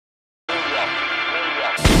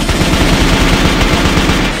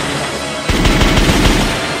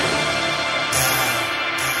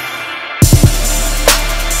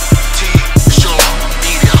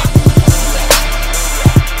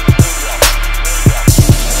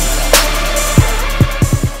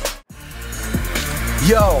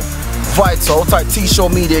Yo, Vital, type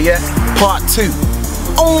TShawMedia, yeah? Part 2.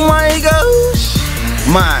 Oh my gosh!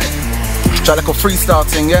 Man, try like a freestyle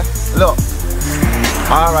thing, yeah? Look.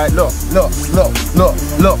 Alright, look.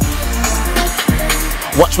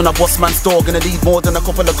 Watch when I bust man's door, gonna need more than a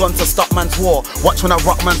couple of guns to stop man's war. Watch when I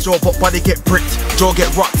rock man's jaw, but body get bricked, jaw get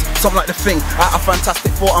rocked. Something like the thing, out of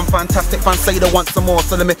Fantastic Four, I'm fantastic. Fans say they want some more,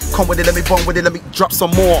 so let me come with it, let me bond with it, let me drop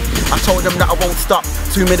some more. I told them that I won't stop.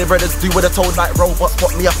 Too many brothers do what I told like robots,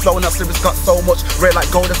 but me I flow and I lyrics got so much red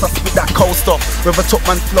like gold as I spit that cold stuff. With a top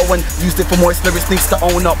man flow and used it for moist lyrics, needs to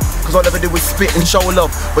own up. Cause all I ever do is spit and show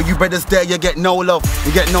love. But you brothers there, you get no love.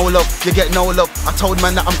 You get no love, you get no love. I told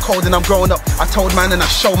man that I'm cold and I'm grown up. I told man and I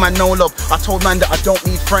show man no love. I told man that I don't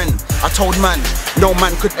need friends. I told man no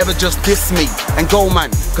man could ever just diss me and go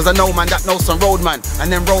man. Cause I know man that knows some road man.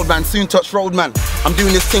 And then road man soon touch road man. I'm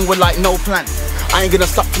doing this thing with like no plan. I ain't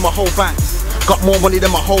gonna stop to my whole bank. Got more money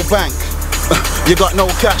than my whole bank. You got no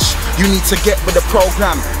cash, you need to get with the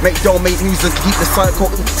program. Don't make music, keep the cycle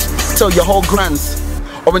till your whole grands,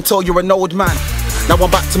 or until you're an old man. Now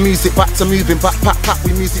I'm back to music, back to moving, back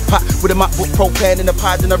with music pack with a MacBook Pro pen and a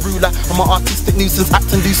pad and a ruler. I'm an artistic nuisance,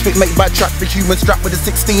 acting do spit, make bad tracks for human strapped with a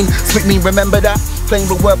 16. Spit me, remember that? Playing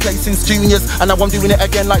with wordplay since juniors, and now I'm doing it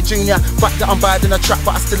again like junior. Fact that I'm bad in a track,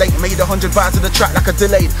 but I still ain't made 100 bars of the track like I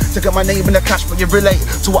delayed. To get my name in the cash, but you relate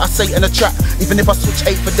to what I say in the track. Even if I switch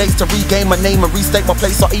 8 for days to regain my name and restate my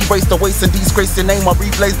place, I erase the waste and disgrace your name, I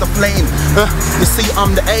reblaze the flame. You see,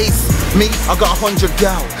 I'm the ace. Me, I got 100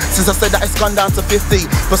 gal. Since I said that it's gone down to 50.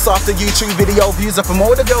 But after YouTube video views are from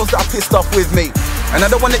all the girls that are pissed off with me. And I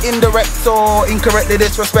don't want to indirect or incorrectly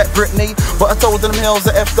disrespect Britney, but I told them hills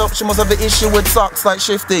are effed up, she must have an issue with socks like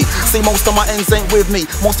Shifty. See, most of my ends ain't with me,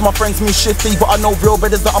 most of my friends move shifty, but I know real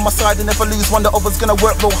brothers that on my side, and if I lose one, the other's gonna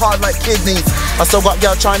work real hard like kidneys. I still got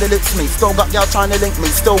gal trying to lips me, still got gal trying to link me,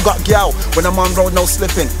 still got gal when I'm on road, no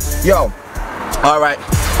slipping. Yo, alright,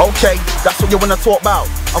 okay, that's what you wanna talk about.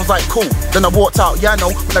 I was like, cool, then I walked out. Yeah, I know,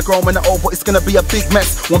 when I grow, when I old, but it's gonna be a big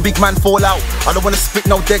mess when big man fall out. I don't wanna spit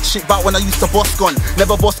no dead shit about when I used to boss gun.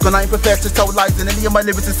 Never boss gun, I ain't prepared to tell lies, and any of my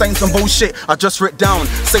lyrics is saying some bullshit. I just writ down.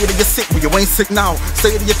 Say that you're sick, but you ain't sick now.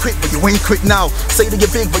 Say that you're quick, but you ain't quick now. Say that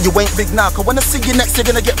you're big, but you ain't big now. Cause when I see you next, you're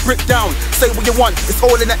gonna get bricked down. Say what you want, it's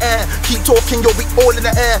all in the air. Keep talking, you'll be all in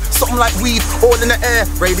the air. Something like weed, all in the air.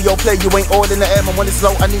 Radio play, you ain't all in the air. My money's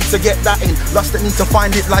low, I need to get that in. Lost it, need to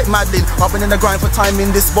find it like Madeline. I've been in the grind for time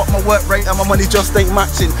in this, but my work rate and my money just ain't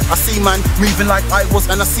matching. I see man moving like I was,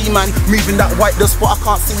 and I see man moving that white dust, but I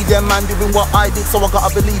can't see them man doing what I did. So I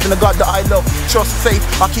gotta believe in the God that I love. Trust faith,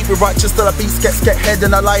 I keep it righteous till the beats get head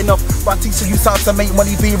and I line up. But I teach you how to make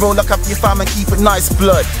money, be real, look after your fam and keep it nice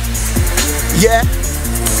blood. Yeah,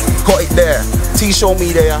 got it there.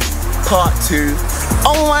 TShawMedia, part 2.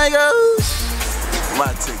 Oh my gosh,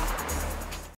 mad thing.